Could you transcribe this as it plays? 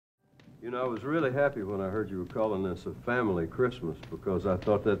You know, I was really happy when I heard you were calling this a family Christmas because I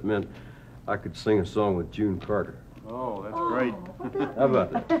thought that meant I could sing a song with June Carter. Oh, that's great. How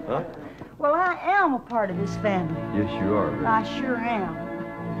about that, huh? Well, I am a part of this family. Yes, you are. Rick. I sure am.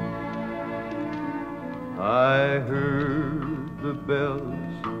 I heard the bells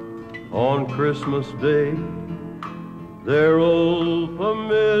on Christmas Day, their old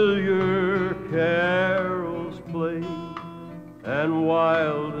familiar carols play, and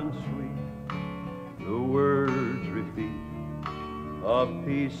wild and sweet the words repeat, of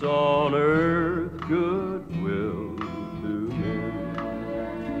peace on earth, goodwill to men.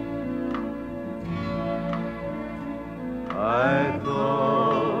 I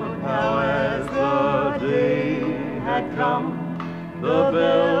thought how as the day had come, the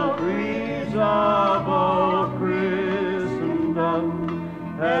belfries of all Christendom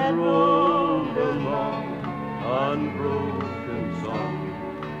had rolled along, unbroken song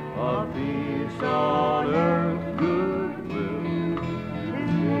of peace on earth, goodwill to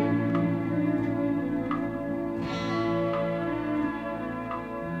men.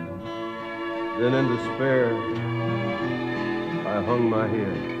 Then in despair, I hung my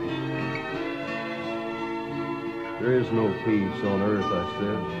head. There is no peace on earth, I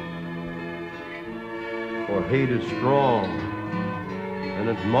said, for hate is strong, and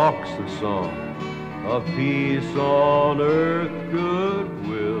it mocks the song of peace on earth,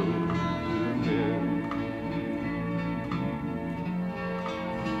 goodwill to men.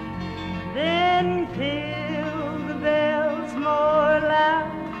 Then peal the bells more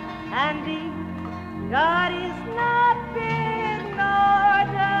loud and deep. God is not dead, nor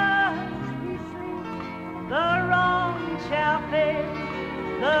does he sleep. The wrong shall fade,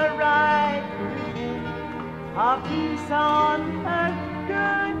 the right prevail, of peace on earth,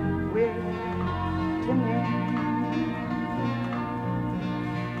 goodwill to men.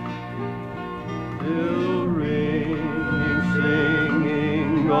 Still ringing,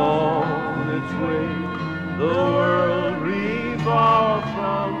 singing on its way, the world revolves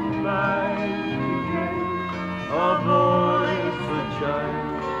from night to day. A voice, a chime,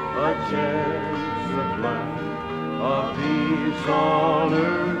 a chance sublime, of peace on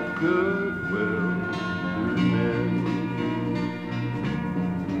earth, goodwill to men.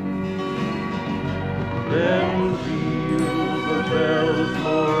 Then peal the bells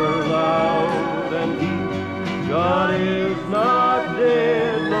more loud and deep. God is not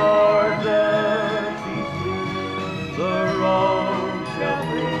dead, nor does he sleep. The wrong shall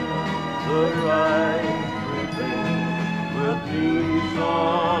fade, the right prevail, with peace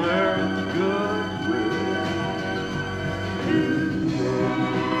on earth, goodwill to men.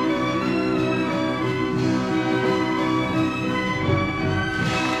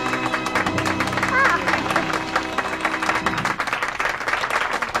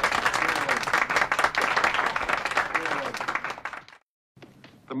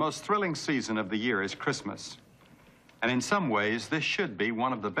 The most thrilling season of the year is Christmas. And in some ways, this should be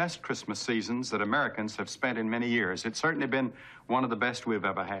one of the best Christmas seasons that Americans have spent in many years. It's certainly been one of the best we've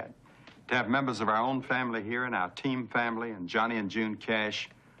ever had. To have members of our own family here and our team family and Johnny and June Cash,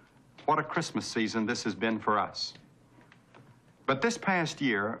 what a Christmas season this has been for us. But this past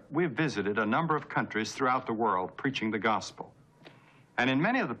year, we've visited a number of countries throughout the world preaching the gospel. And in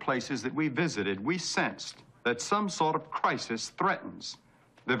many of the places that we visited, we sensed that some sort of crisis threatens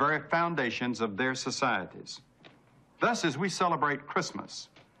the very foundations of their societies. Thus, as we celebrate Christmas,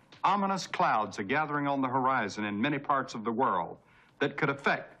 ominous clouds are gathering on the horizon in many parts of the world that could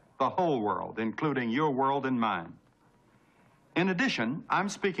affect the whole world, including your world and mine. In addition, I'm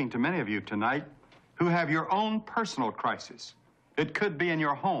speaking to many of you tonight who have your own personal crisis. It could be in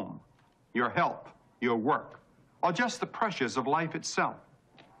your home, your health, your work, or just the pressures of life itself.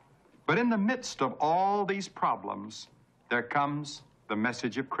 But in the midst of all these problems, there comes the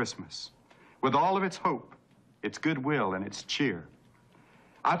message of Christmas, with all of its hope, its goodwill, and its cheer.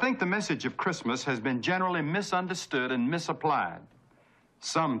 I think the message of Christmas has been generally misunderstood and misapplied.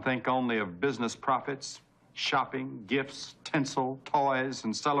 Some think only of business profits, shopping, gifts, tinsel, toys,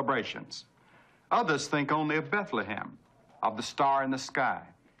 and celebrations. Others think only of Bethlehem, of the star in the sky,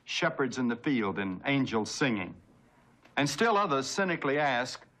 shepherds in the field, and angels singing. And still others cynically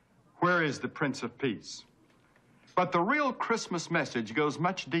ask, where is the Prince of Peace? But the real Christmas message goes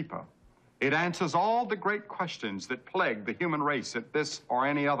much deeper. It answers all the great questions that plague the human race at this or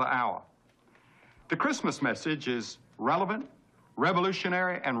any other hour. The Christmas message is relevant,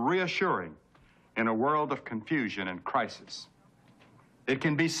 revolutionary, and reassuring in a world of confusion and crisis. It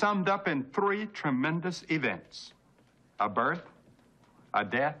can be summed up in three tremendous events: a birth, a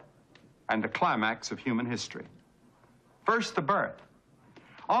death, and the climax of human history. First, the birth.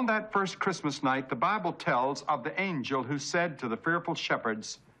 On that first Christmas night, the Bible tells of the angel who said to the fearful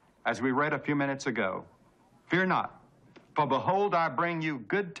shepherds, as we read a few minutes ago, "Fear not, for behold, I bring you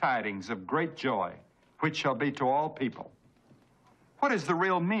good tidings of great joy, which shall be to all people." What is the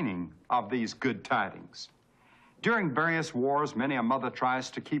real meaning of these good tidings? During various wars, many a mother tries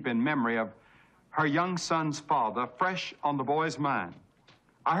to keep in memory of her young son's father fresh on the boy's mind.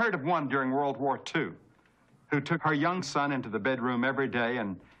 I heard of one during World War II who took her young son into the bedroom every day,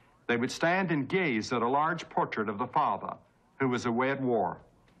 and they would stand and gaze at a large portrait of the father who was away at war.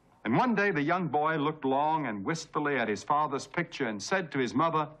 And one day the young boy looked long and wistfully at his father's picture and said to his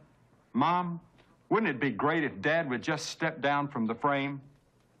mother, "Mom, wouldn't it be great if Dad would just step down from the frame?"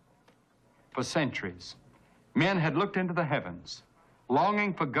 For centuries, men had looked into the heavens,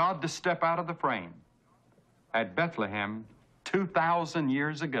 longing for God to step out of the frame. At Bethlehem, 2,000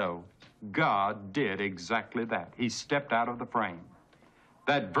 years ago, God did exactly that. He stepped out of the frame.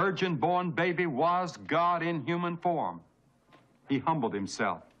 That virgin-born baby was God in human form. He humbled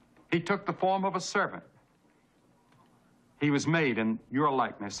himself. He took the form of a servant. He was made in your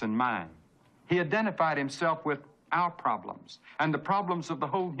likeness and mine. He identified himself with our problems and the problems of the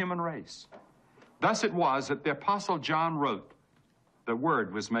whole human race. Thus it was that the Apostle John wrote, "The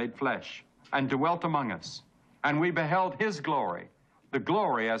Word was made flesh and dwelt among us, and we beheld his glory, the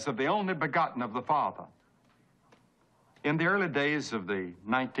glory as of the only begotten of the Father." In the early days of the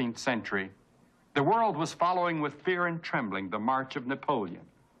 19th century, the world was following with fear and trembling the march of Napoleon.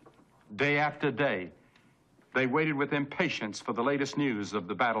 Day after day, they waited with impatience for the latest news of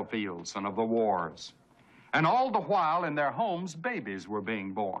the battlefields and of the wars. And all the while, in their homes, babies were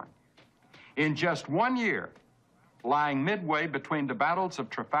being born. In just 1 year, lying midway between the battles of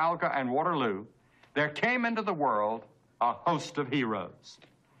Trafalgar and Waterloo, there came into the world a host of heroes.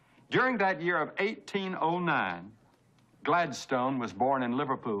 During that year of 1809, Gladstone was born in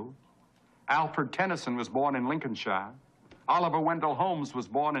Liverpool. Alfred Tennyson was born in Lincolnshire. Oliver Wendell Holmes was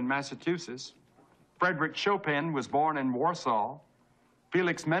born in Massachusetts. Frederick Chopin was born in Warsaw.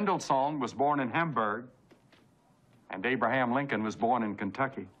 Felix Mendelssohn was born in Hamburg. And Abraham Lincoln was born in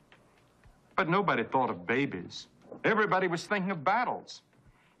Kentucky. But nobody thought of babies. Everybody was thinking of battles.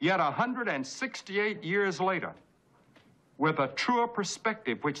 Yet 168 years later, with a truer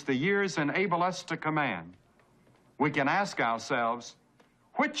perspective which the years enable us to command, we can ask ourselves,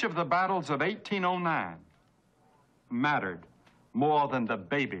 which of the battles of 1809 mattered more than the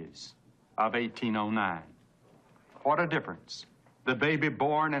babies of 1809? What a difference the baby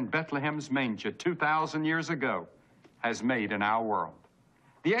born in Bethlehem's manger 2,000 years ago has made in our world.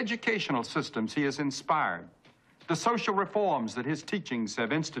 The educational systems he has inspired, the social reforms that his teachings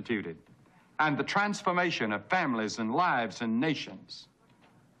have instituted, and the transformation of families and lives and nations.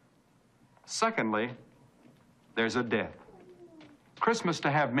 Secondly, there's a death. Christmas,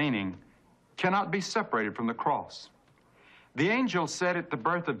 to have meaning, cannot be separated from the cross. The angel said at the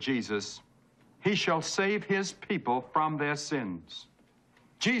birth of Jesus, "He shall save his people from their sins."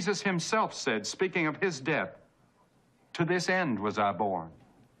 Jesus himself said, speaking of his death, "To this end was I born."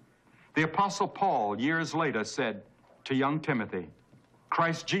 The Apostle Paul, years later, said to young Timothy,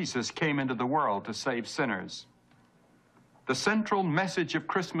 "Christ Jesus came into the world to save sinners." The central message of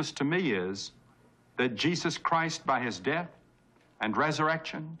Christmas to me is that Jesus Christ, by his death and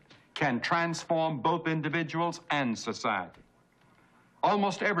resurrection, can transform both individuals and society.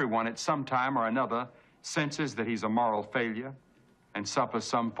 Almost everyone at some time or another senses that he's a moral failure and suffers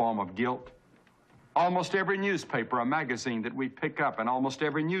some form of guilt. Almost every newspaper or magazine that we pick up and almost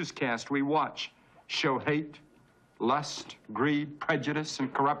every newscast we watch show hate, lust, greed, prejudice,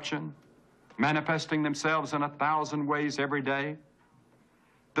 and corruption, manifesting themselves in 1,000 ways every day.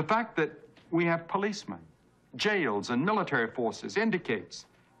 The fact that we have policemen, jails, and military forces indicates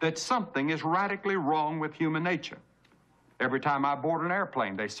that something is radically wrong with human nature. Every time I board an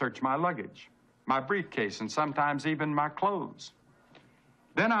airplane, they search my luggage, my briefcase, and sometimes even my clothes.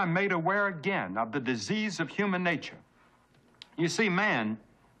 Then I'm made aware again of the disease of human nature. You see, man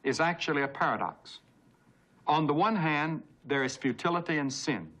is actually a paradox. On the one hand, there is futility and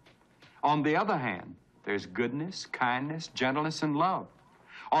sin. On the other hand, there's goodness, kindness, gentleness, and love.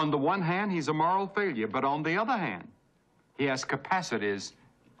 On the one hand, he's a moral failure, but on the other hand, he has capacities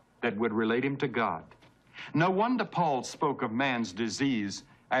that would relate him to God. No wonder Paul spoke of man's disease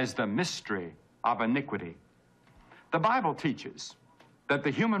as the mystery of iniquity. The Bible teaches that the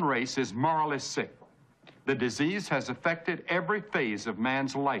human race is morally sick. The disease has affected every phase of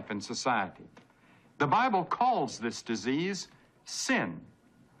man's life and society. The Bible calls this disease sin.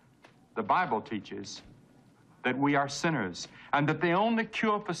 The Bible teaches that we are sinners and that the only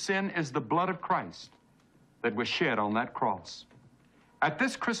cure for sin is the blood of Christ that was shed on that cross. At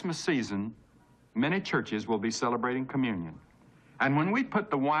this Christmas season, many churches will be celebrating communion. And when we put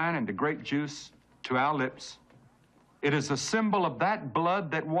the wine and the grape juice to our lips, it is a symbol of that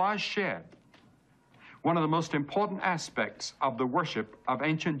blood that was shed. One of the most important aspects of the worship of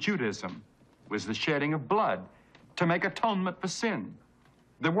ancient Judaism was the shedding of blood to make atonement for sin.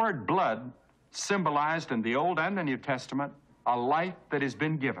 The word blood symbolized in the Old and the New Testament a life that has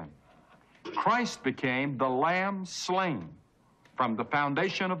been given. Christ became the Lamb slain from the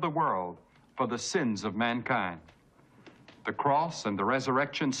foundation of the world for the sins of mankind. The cross and the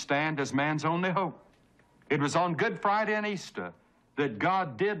resurrection stand as man's only hope. It was on Good Friday and Easter that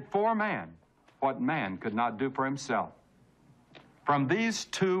God did for man what man could not do for himself. From these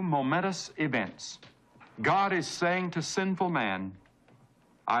two momentous events, God is saying to sinful man,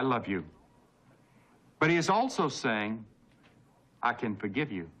 I love you. But he is also saying, I can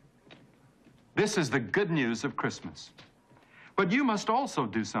forgive you. This is the good news of Christmas. But you must also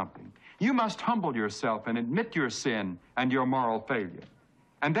do something. You must humble yourself and admit your sin and your moral failure,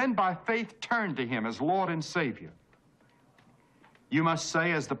 and then by faith turn to him as Lord and Savior. You must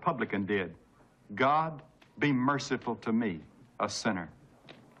say as the publican did, God, be merciful to me, a sinner.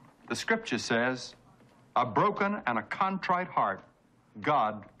 The scripture says, a broken and a contrite heart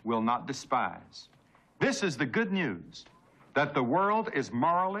God will not despise. This is the good news that the world is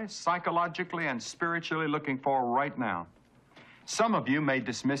morally, psychologically, and spiritually looking for right now. Some of you may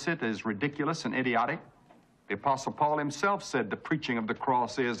dismiss it as ridiculous and idiotic. The Apostle Paul himself said the preaching of the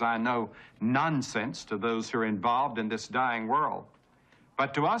cross is, I know, nonsense to those who are involved in this dying world.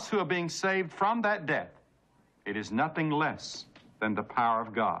 But to us who are being saved from that death, it is nothing less than the power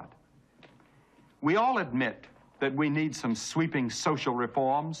of God. We all admit that we need some sweeping social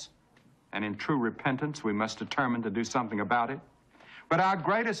reforms, and in true repentance, we must determine to do something about it. But our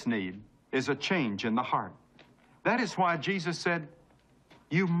greatest need is a change in the heart. That is why Jesus said,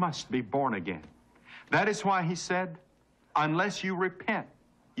 you must be born again. That is why he said, unless you repent,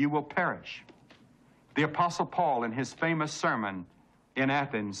 you will perish. The Apostle Paul, in his famous sermon in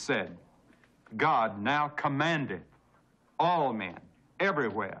Athens, said, God now commandeth all men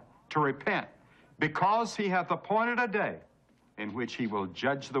everywhere to repent, because he hath appointed a day in which he will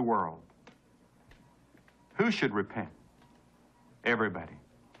judge the world. Who should repent? Everybody.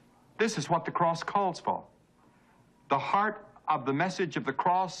 This is what the cross calls for. The heart of the message of the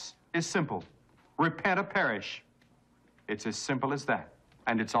cross is simple. Repent or perish. It's as simple as that.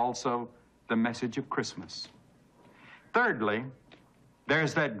 And it's also the message of Christmas. Thirdly,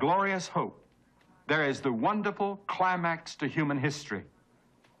 there's that glorious hope. There is the wonderful climax to human history.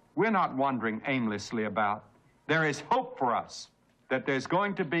 We're not wandering aimlessly about. There is hope for us that there's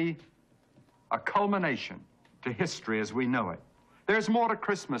going to be a culmination to history as we know it. There's more to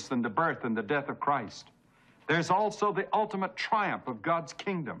Christmas than the birth and the death of Christ. There's also the ultimate triumph of God's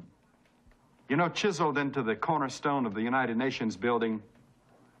kingdom. You know, chiseled into the cornerstone of the United Nations building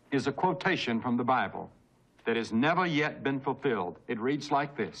is a quotation from the Bible that has never yet been fulfilled. It reads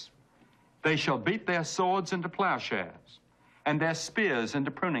like this: they shall beat their swords into plowshares and their spears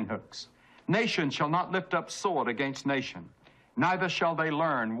into pruning hooks. Nation shall not lift up sword against nation, neither shall they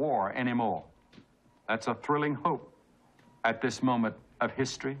learn war anymore. That's a thrilling hope at this moment of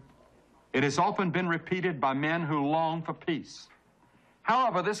history. It has often been repeated by men who long for peace.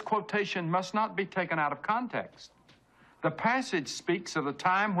 However, this quotation must not be taken out of context. The passage speaks of the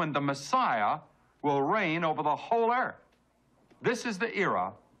time when the Messiah will reign over the whole earth. This is the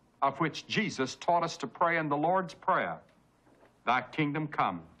era of which Jesus taught us to pray in the Lord's Prayer. Thy kingdom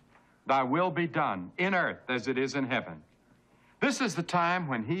come, thy will be done in earth as it is in heaven. This is the time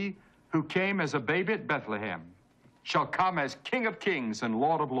when he who came as a baby at Bethlehem shall come as King of Kings and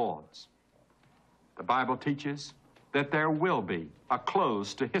Lord of Lords. The Bible teaches that there will be a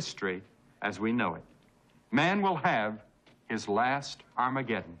close to history as we know it. Man will have his last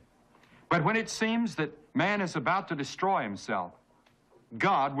Armageddon. But when it seems that man is about to destroy himself,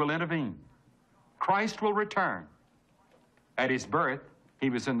 God will intervene. Christ will return. At his birth, he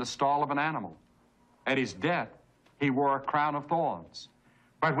was in the stall of an animal. At his death, he wore a crown of thorns.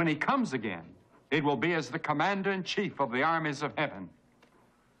 But when he comes again, it will be as the commander-in-chief of the armies of heaven.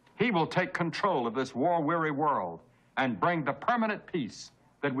 He will take control of this war-weary world and bring the permanent peace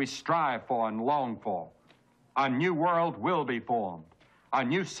that we strive for and long for. A new world will be formed. A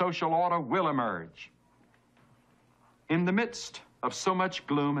new social order will emerge. In the midst of so much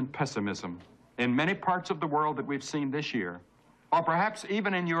gloom and pessimism in many parts of the world that we've seen this year, or perhaps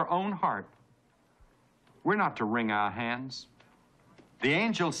even in your own heart, we're not to wring our hands. The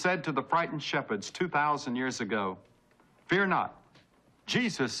angel said to the frightened shepherds 2,000 years ago, fear not.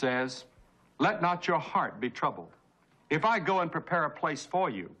 Jesus says, let not your heart be troubled. If I go and prepare a place for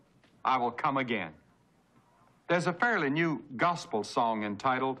you, I will come again. There's a fairly new gospel song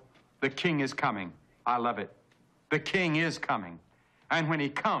entitled, "The King is Coming." I love it. The King is coming. And when he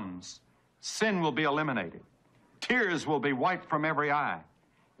comes, sin will be eliminated. Tears will be wiped from every eye.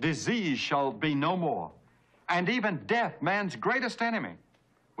 Disease shall be no more. And even death, man's greatest enemy,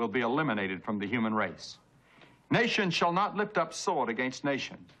 will be eliminated from the human race. Nation shall not lift up sword against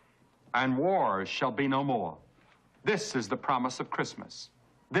nation, and wars shall be no more. This is the promise of Christmas.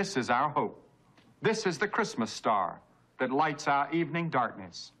 This is our hope. This is the Christmas star that lights our evening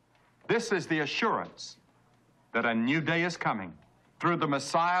darkness. This is the assurance that a new day is coming through the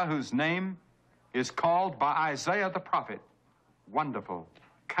Messiah whose name is called by Isaiah the prophet, Wonderful,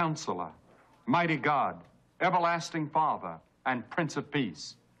 Counselor, Mighty God, Everlasting Father, and Prince of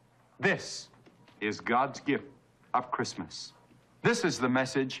Peace. This is God's gift of Christmas. This is the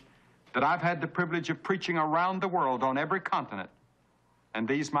message that I've had the privilege of preaching around the world on every continent, and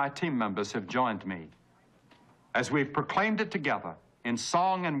these my team members have joined me as we've proclaimed it together in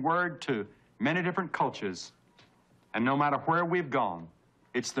song and word to many different cultures. And no matter where we've gone,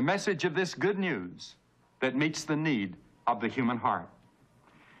 it's the message of this good news that meets the need of the human heart.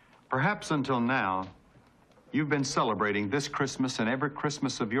 Perhaps until now, you've been celebrating this Christmas and every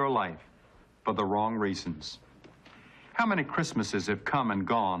Christmas of your life for the wrong reasons. How many Christmases have come and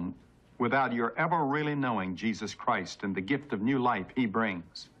gone without your ever really knowing Jesus Christ and the gift of new life he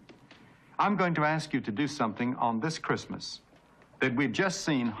brings? I'm going to ask you to do something on this Christmas that we've just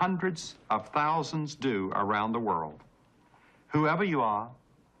seen hundreds of thousands do around the world. Whoever you are,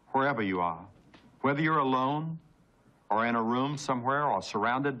 wherever you are, whether you're alone or in a room somewhere or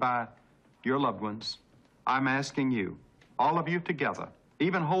surrounded by your loved ones, I'm asking you, all of you together,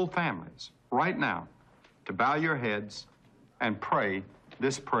 even whole families, right now, to bow your heads and pray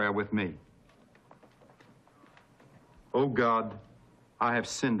this prayer with me. Oh God, I have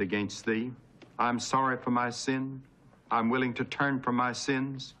sinned against thee. I'm sorry for my sin. I'm willing to turn from my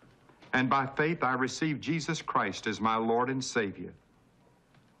sins. And by faith, I receive Jesus Christ as my Lord and Savior.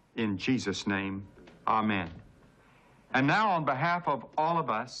 In Jesus' name, amen. And now, on behalf of all of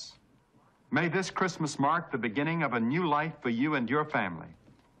us, may this Christmas mark the beginning of a new life for you and your family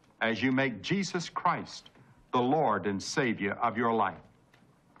as you make Jesus Christ the Lord and Savior of your life.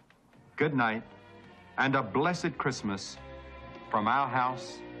 Good night, and a blessed Christmas from our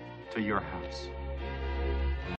house to your house.